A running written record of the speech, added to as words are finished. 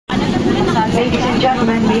Ladies and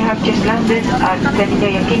gentlemen, we have just landed at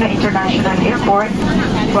NGAUN International Airport.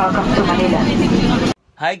 Welcome to Manila.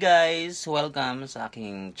 Hi guys! Welcome sa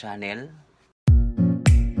aking channel.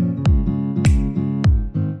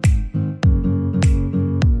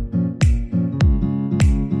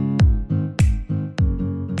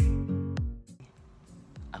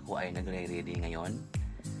 Ako ay nagre-ready ngayon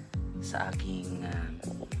sa aking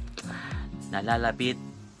nalalapit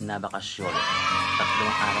na bakasyon. 3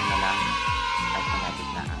 araw na lang at malapit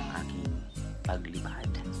na ang aking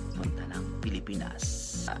paglipad punta ng Pilipinas.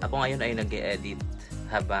 Ako ngayon ay nag-e-edit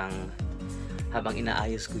habang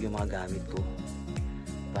inaayos ko yung mga gamit ko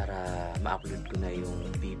para ma-upload ko na yung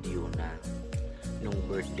video na nung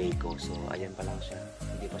birthday ko. So ayan pa lang siya,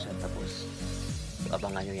 hindi pa siya tapos. So,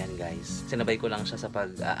 abangan nyo yan guys. Sinabay ko lang siya sa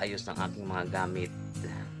pag-aayos ng aking mga gamit,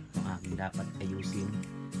 yung aking dapat ayusin.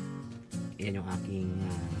 Yan yung aking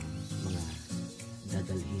mga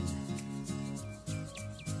dadalhin.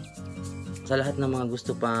 Sa lahat ng mga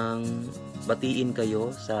gusto pang batiin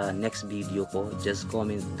kayo sa next video ko, just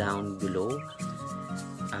comment down below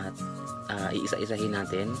at iisa-isahin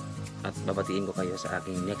natin at babatiin ko kayo sa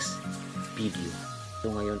aking next video.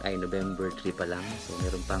 So ngayon ay November 3 pa lang, so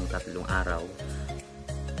meron pang 3 araw.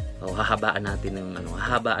 So hahabaan natin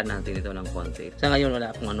ito ng konti. Sa ngayon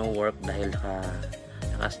wala akong work dahil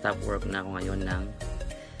naka-stop work na ako ngayon ng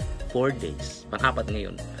 4 days. Pang-4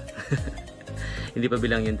 ngayon. Hindi pa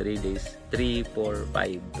bilang yung 3 days. 3, 4,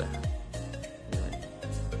 5.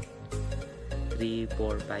 3,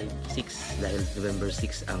 4, 5, 6 dahil November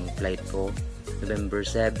 6 ang flight ko. November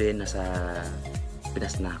 7 nasa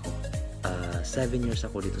Pinas na ako. 7 years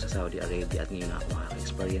ako dito sa Saudi Arabia at ngayon ako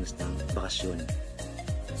makaka-experience ng bakasyon.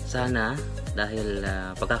 Sana dahil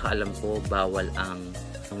pagkakaalam ko bawal ang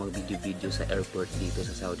mag-video-video sa airport dito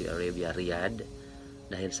sa Saudi Arabia, Riyadh,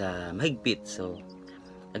 dahil sa mahigpit. So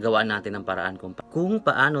nagawa natin ang paraan kung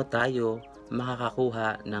paano tayo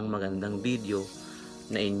makakakuha ng magandang video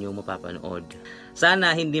na inyo mapapanood.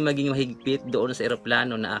 Sana hindi maging mahigpit doon sa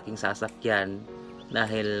eroplano na aking sasakyan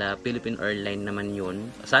dahil Philippine Airline naman yun.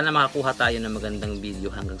 Sana makakuha tayo ng magandang video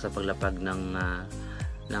hanggang sa paglapag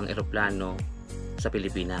ng eroplano sa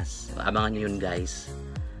Pilipinas. Abangan nyo yun guys.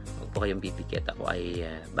 Huwag po kayong pipikit. Ako ay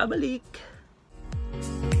babalik.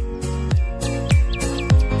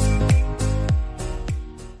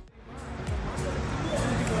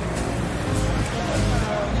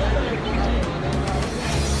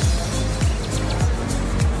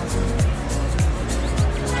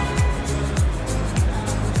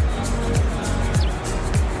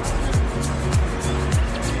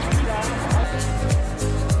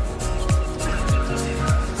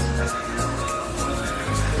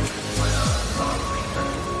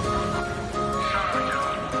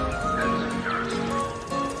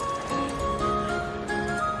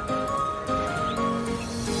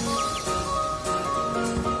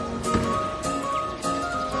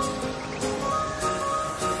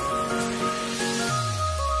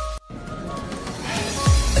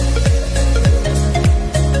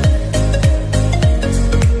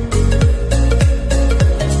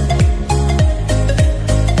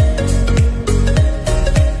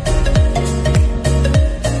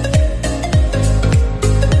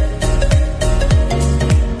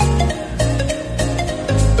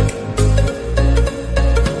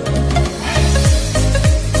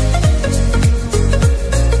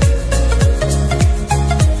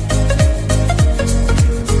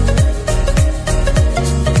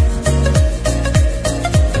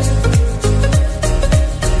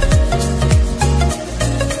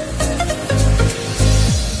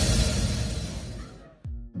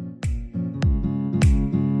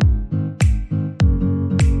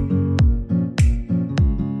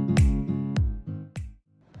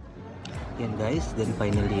 Yan guys, then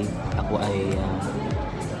finally ako ay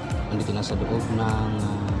nandito na sa loob ng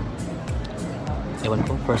ewan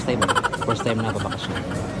ko, first time na babakasyon.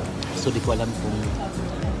 So di ko alam kung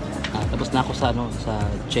tapos na ako sa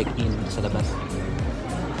check-in sa labas.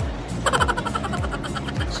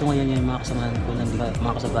 So ngayon yung mga kasamahan ko,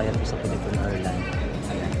 mga kasabayan ko sa Philippine Airline.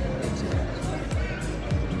 Ayan, sila.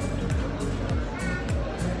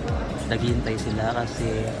 Naghihintay sila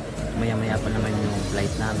kasi maya-maya pa naman yung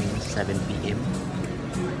flight namin 7 PM.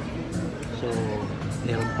 So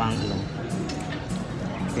meron pang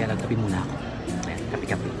kaya nagkape muna ako. Ayan,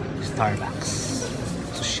 kape-kape, Starbucks,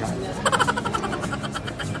 social.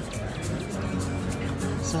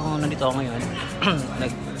 So nandito ako ngayon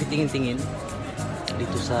nagtitingin-tingin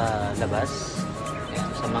dito sa labas. Ayan,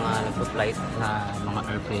 sa mga nagpo-flight na mga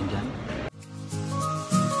airplane dyan.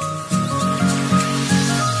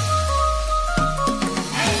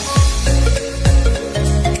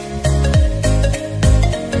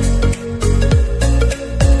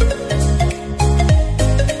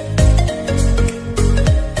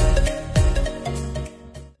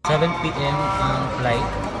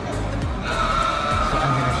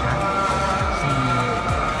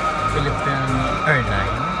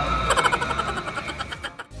 Airline.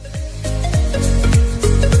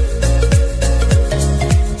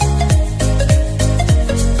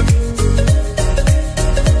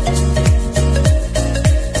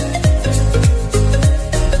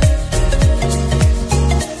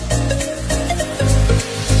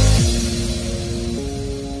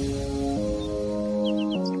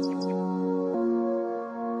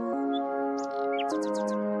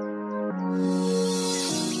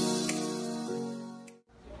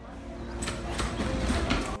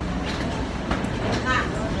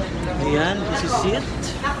 Ayan, this is it.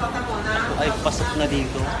 Ako ay pasok na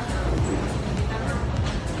dito.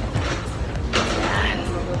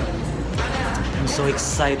 I'm so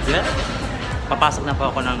excited. Papasok na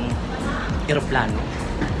po ako ng aeroplano.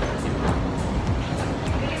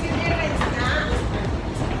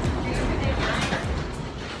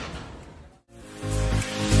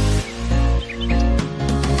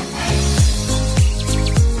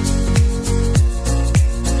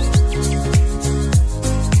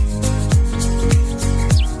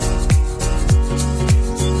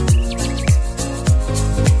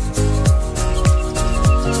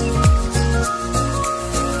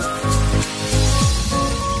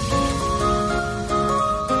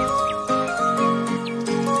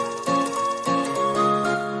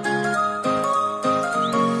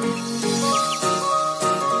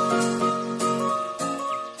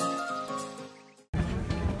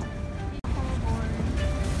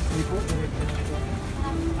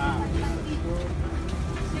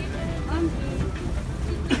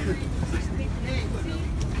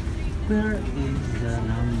 Where is the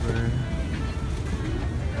number?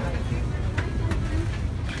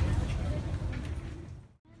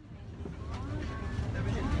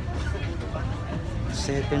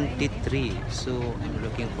 $73. So I'm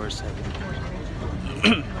looking for 70.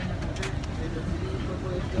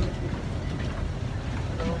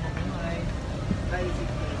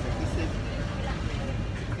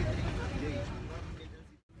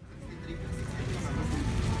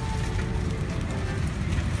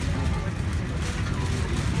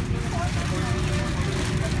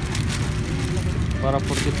 Para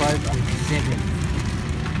 45 ang 7.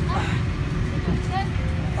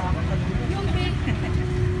 Yung big.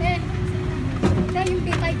 Yung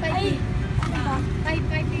big 550.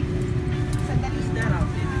 550. Sandali.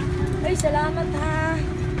 Ay, salamat ha.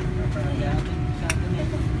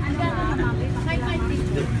 Ano?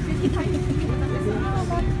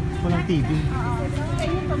 550. Walang TV.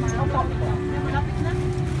 Malapit na.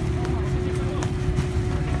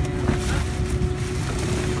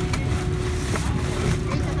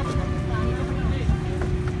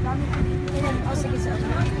 Oh, sige, sir.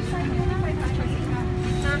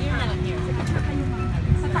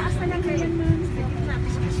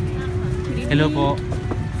 Hello po.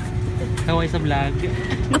 Kaway sa vlog.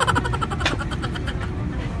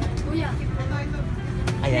 Kuya.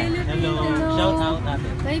 Ayan. Hello. Shout out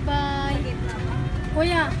natin. Bye-bye.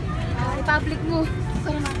 Kuya, i-public mo.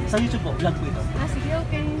 Sa YouTube po, vlog po ito. Ah, sige,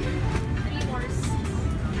 okay. 3 hours.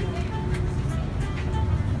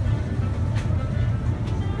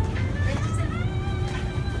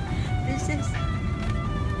 This is...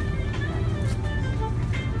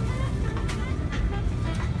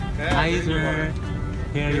 Hi sir.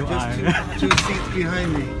 Here you are. Two seats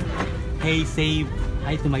behind me. Hey, say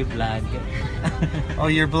hi to my vlog.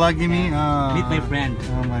 Oh, you're vlogging me? Meet my friend.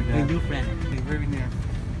 Oh my My god. new friend. You're very near.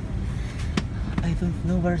 I don't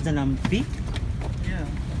know where's the number. B? Yeah.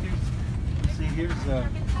 See, here's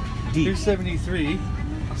D. here's 73.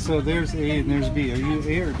 So there's A and there's B. Are you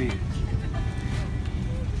A or B?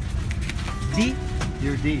 D?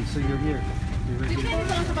 You're D. So you're here. You're right here.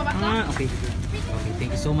 Ah, okay. Okay,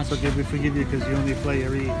 thank you so much. We forgive you because you only fly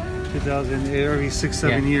every 6-7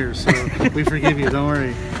 Yeah. years. So we forgive you. Don't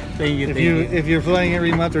worry. Thank you, thank you. If you're flying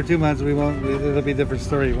every month or 2 months, we won't. It'll be a different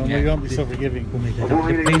story. We Yeah. won't be so forgiving. Oh my god,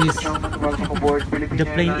 the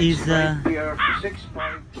plane is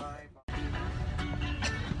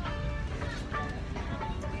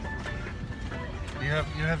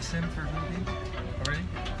You have SIM for movie already?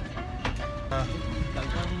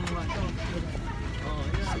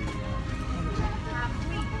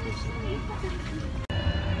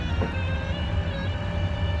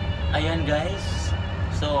 Ayan guys,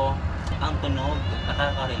 so ang tunog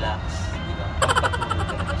nakaka-relax, di ba?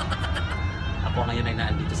 Ako ngayon ay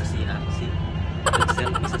naandito sa CR.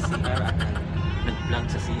 Nag-selfie sa CR at nag-vlog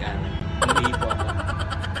sa CR. Hindi po ako.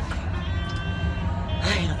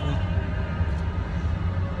 Ay, naku.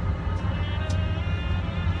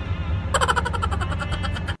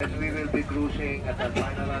 We will be cruising at a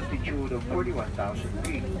final altitude of 41,000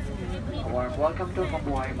 feet. warm welcome to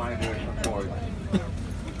Mabuhay Miners on board.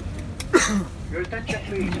 Your attention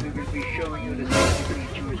please, we will be showing you the safety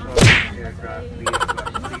features of this aircraft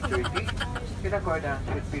BF-330 in accordance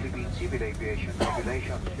with Philippine Civil Aviation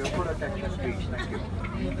regulations. Your full attention please, thank you.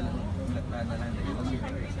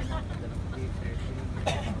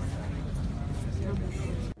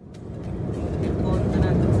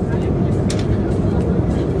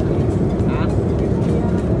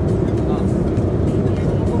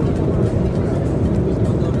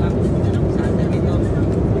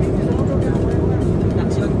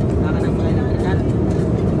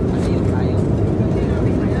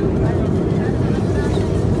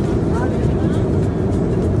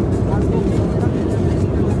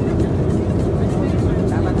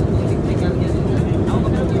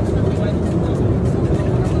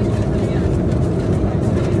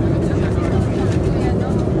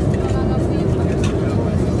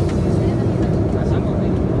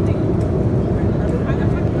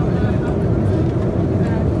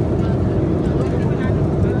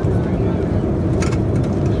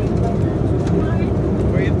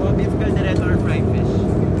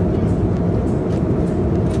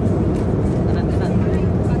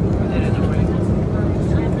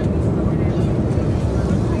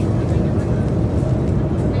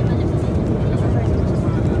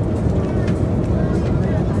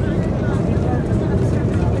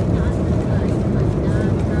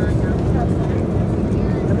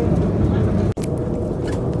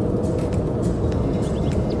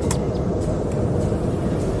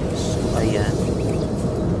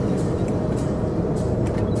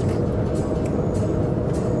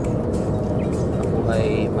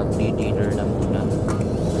 Magdi-dinner na muna.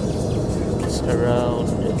 It's around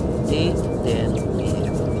 8:10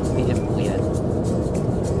 PM po yan.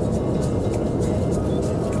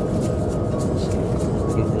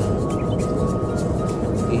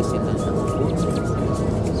 Easy lang ng food.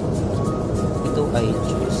 Ito ay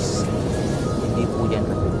juice. Hindi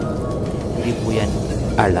po yan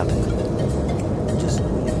alak. Juice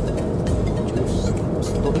po yan. Juice.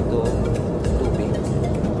 Ito tubig.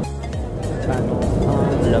 Ano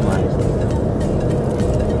ang laman?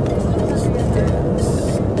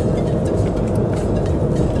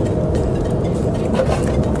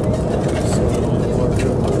 So,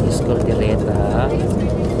 order mo is caldereta.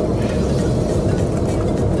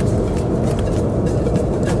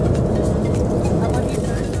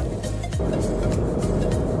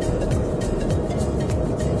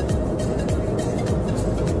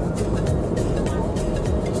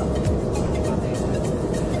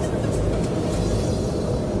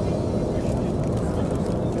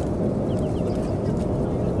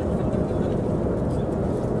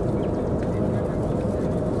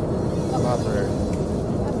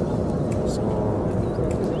 So,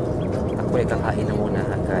 ako ay kakain na muna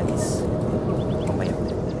guys. Mamaya.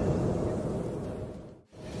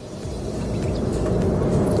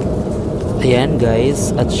 Ayan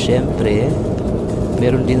guys, at syempre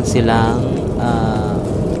meron din silang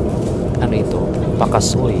ano ito,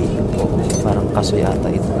 pakasoy. O parang kasoy ata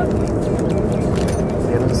ito.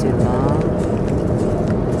 Meron silang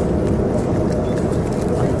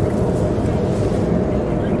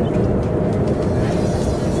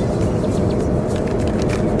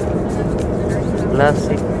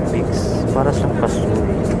classic mix para sa kasoy.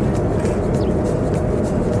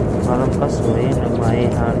 Parang kasoy na may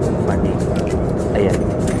halong mani. Ayan.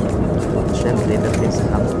 Siyempre, natin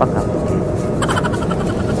silang pakakit.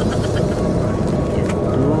 Ayan.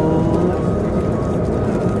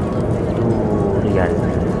 2 real.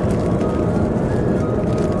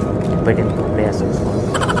 Pwedeng 2 pesos.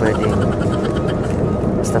 Pwedeng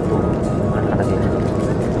basta 2. Ano nakalagay na?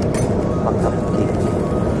 Pakakit.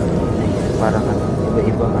 Parang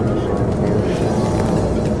iba-ibang ano siya, meron siya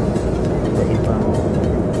iba-ibang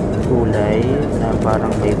kulay na parang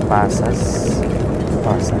may pasas.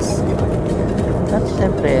 At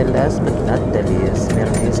syempre, last but not the least,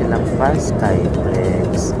 meron din silang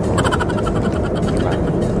skyflex. Diba?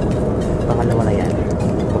 Pangalawa na yan.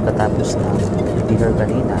 Pagkatapos ng dinner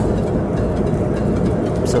kanina,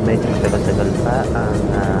 so medyo tagal-tagal pa ang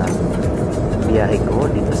biyahe ko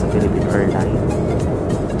dito sa Philippine Airline.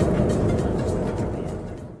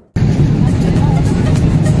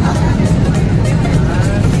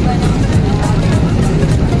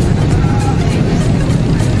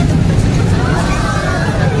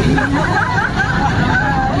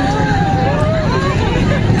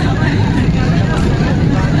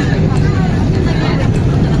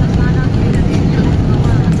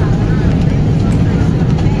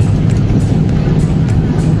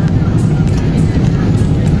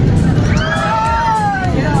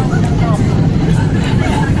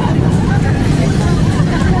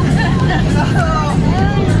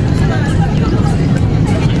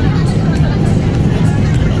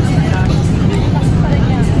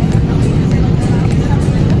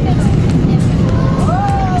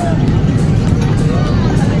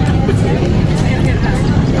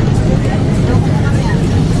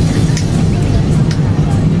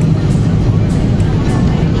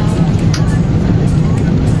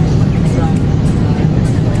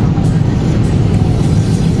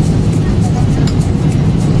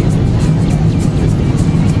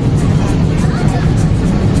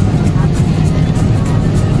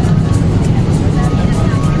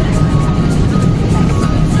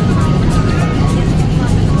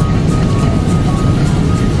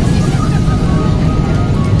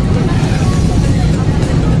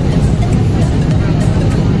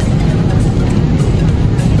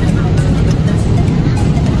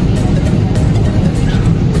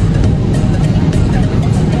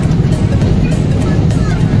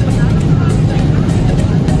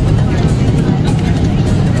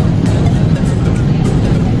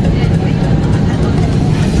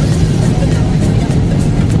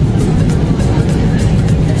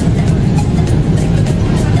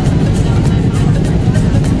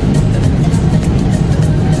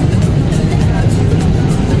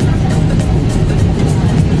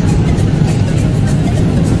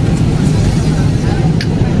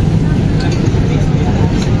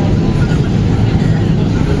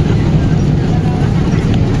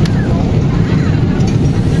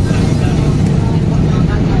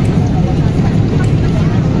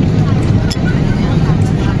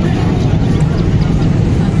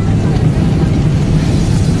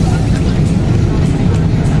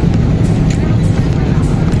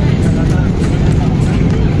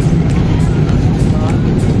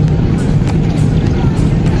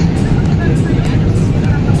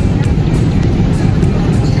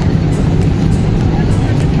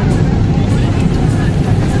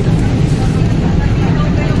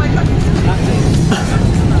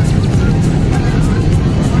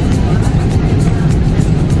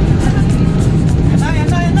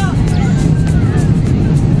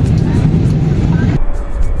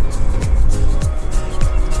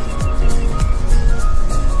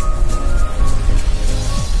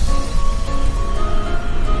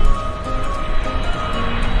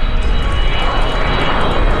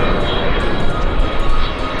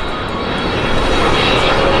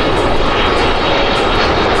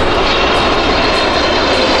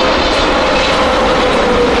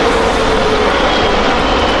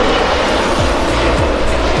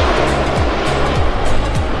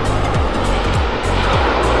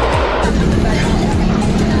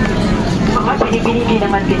 Hindi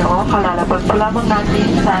naman Ginoo, kalalapag pa lamang natin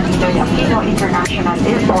sa Ninoy Aquino International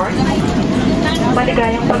Airport.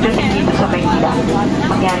 Maligayang pagdating dito sa Maynila.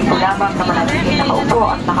 Mangyari po lamang na manatiling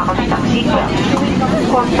nakaupo at nakakabitang seatbelt.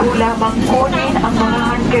 Huwag po lamang kunin ang mga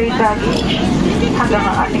hand-carried baggage hanggang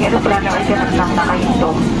ang ating aeroplano ay ganap lang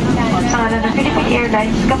nakahinto. Sa ngalan ng Philippine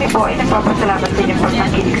Airlines, kami po ay nagpapasalamat sa inyong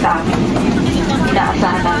pagtangkilik sa amin.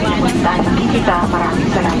 Inaasahan namin ang dahil nakikita.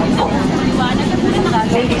 Maraming salamat po.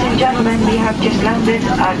 Ladies and gentlemen, we have just landed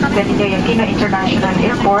at Philippine Airline International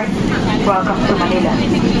Airport. Welcome to Manila.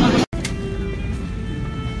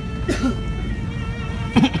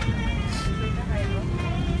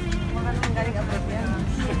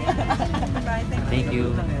 Thank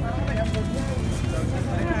you.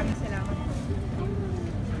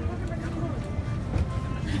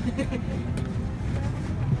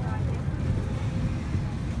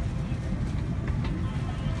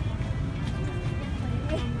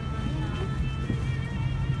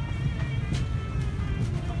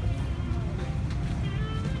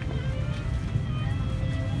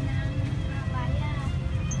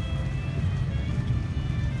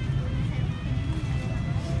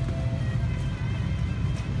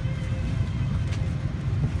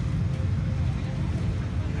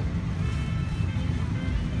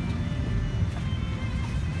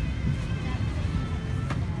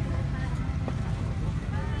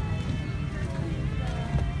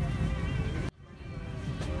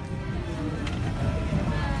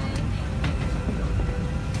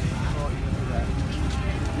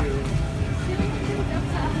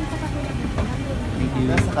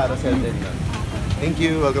 Nasa carousel din lang. Thank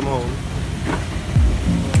you. Welcome home.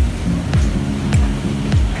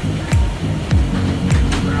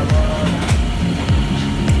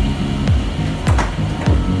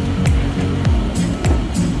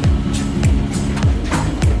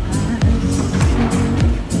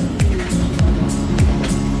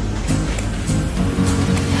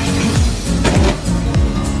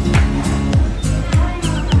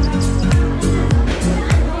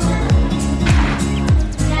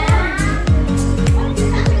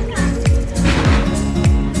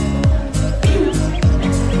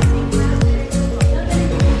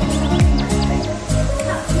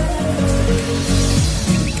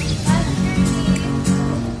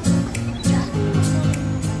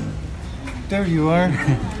 There you are.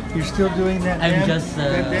 You're still doing that I'm damn, just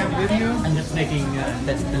that damn video? I'm just making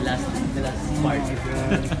that's the last part.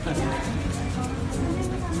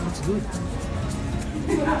 It's good.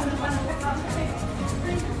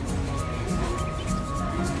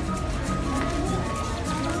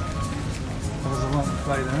 That was a long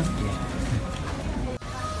flight, huh?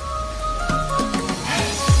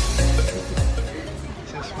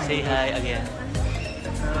 Say hi again.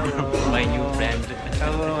 Hello. My new friend.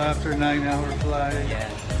 Hello after 9-hour flight. Yeah.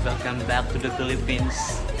 Welcome back to the Philippines.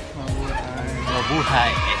 Mabuhay. Mabuhay.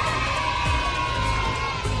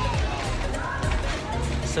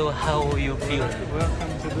 So how you feel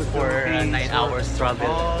Welcome to the for a Philippines, 9 hours travel?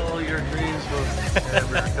 All your dreams will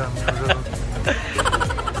never come true.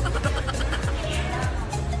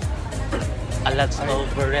 A lot of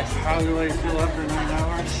rest. How do I feel after 9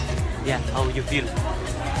 hours? Yeah, how you feel?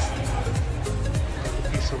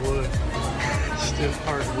 Piece of wood. Stiff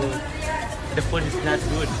hard wood. The food is not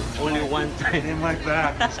good. Only one time. In my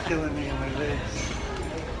back, it's killing me in my legs.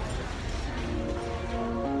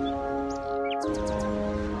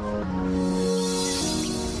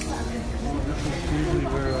 This is usually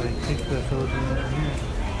where I take the Philippine Airline.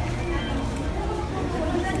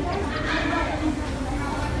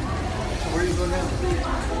 So where you go now?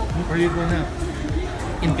 Where you go now?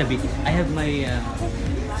 In Cavite. I have my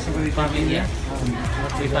Somebody family. taking you? Yeah.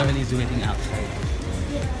 My family is waiting outside.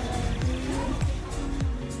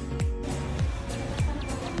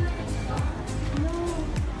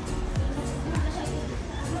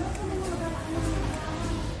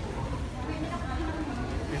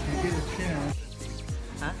 If you get a chance,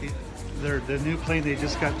 Huh? the new plane they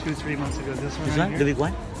just got 2-3 months ago. This one This right one? here? The big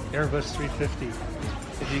one? Airbus 350.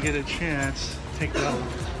 If you get a chance, take that one.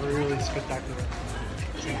 It's really spectacular.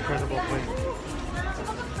 It's an incredible plane.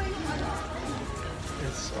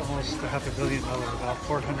 It's almost $500 million, about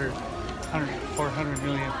 400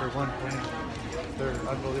 million for one plane. They're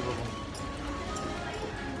unbelievable.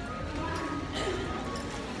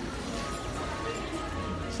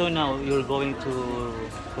 So now you're going to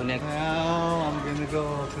connect. Now I'm gonna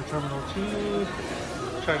go to Terminal 2,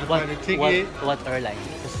 try to find a ticket. What airline?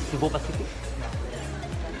 Cebu Pacific?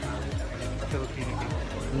 Philippine Airline.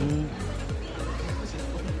 Mm.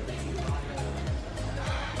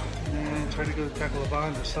 And try to go to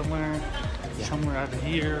Tacloban or somewhere out of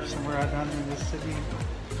here, somewhere out down in this city.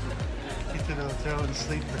 Get to the hotel and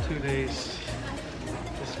sleep for 2 days.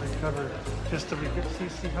 Just recover. Just to recover.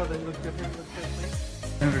 See how they look different?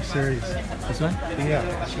 Another series. This one?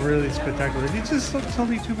 Yeah, it's really spectacular. It's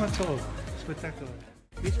only 2 months old. Spectacular.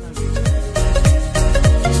 Which one?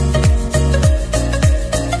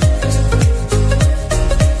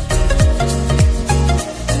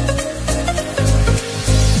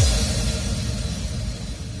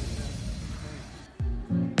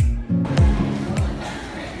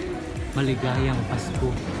 Maligayang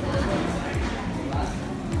Pasko.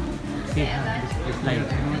 See how this light. You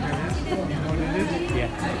know what it is?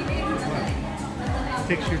 Yeah.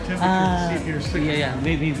 Takes your temperature to see if you're sick. Yeah.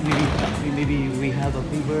 Maybe we have a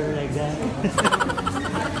fever like that.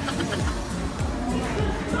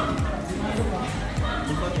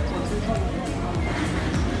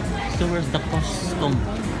 So where's the custom?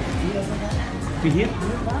 We here?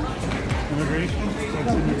 Immigration?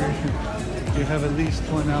 That's immigration. You have at least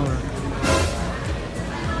 1 hour.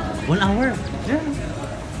 1 hour? Yeah.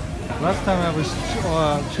 Last time I was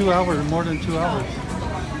 2 hours, more than 2 hours.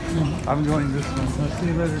 I'm going this one. I'll see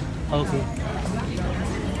you later. Okay.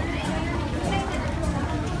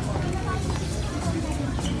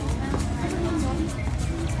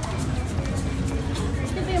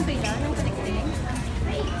 Ito ba yung pila ng katikting?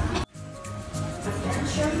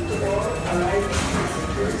 Attention to all arriving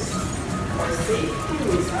passengers. For safety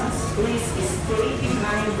reasons, please stay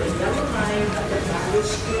behind the yellow line at the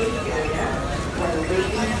baggage claim area while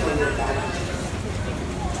waiting for your baggage.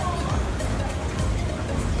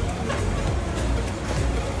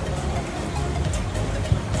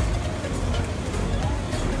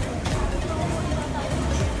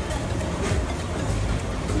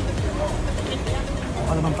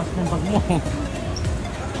 Baka naman pas ng bag mo.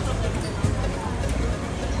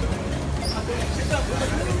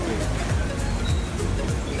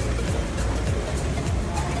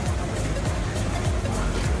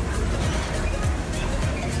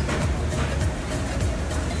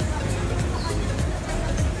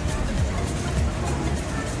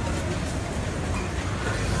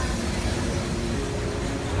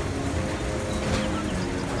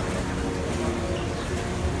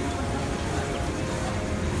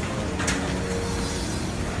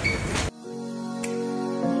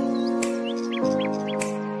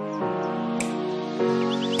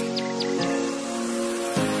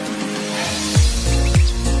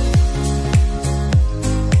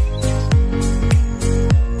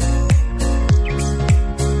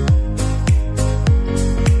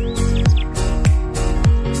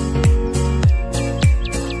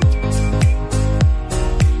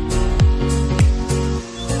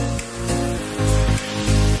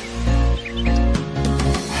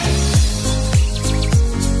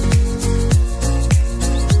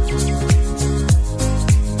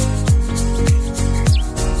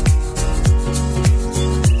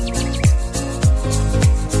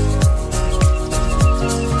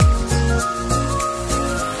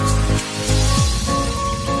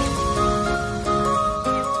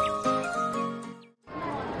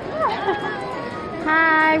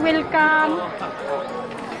 Hi, welcome.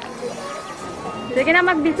 Sige na,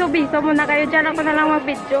 magbiso-biso muna kayo dyan. Ako na lang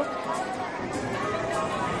mag-video.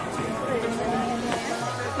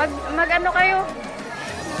 Mag-ano kayo?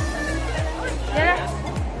 Yan na.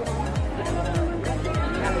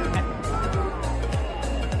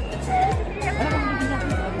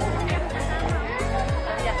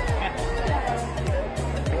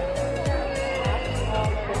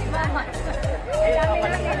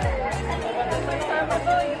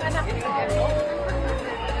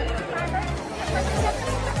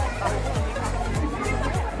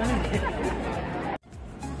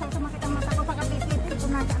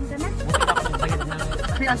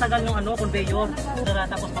 Kasi ang tagal ng conveyor.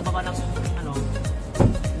 Tapos pababa ng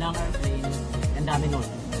ng airplane. Ang dami nun.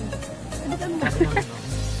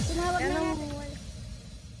 Tinawag na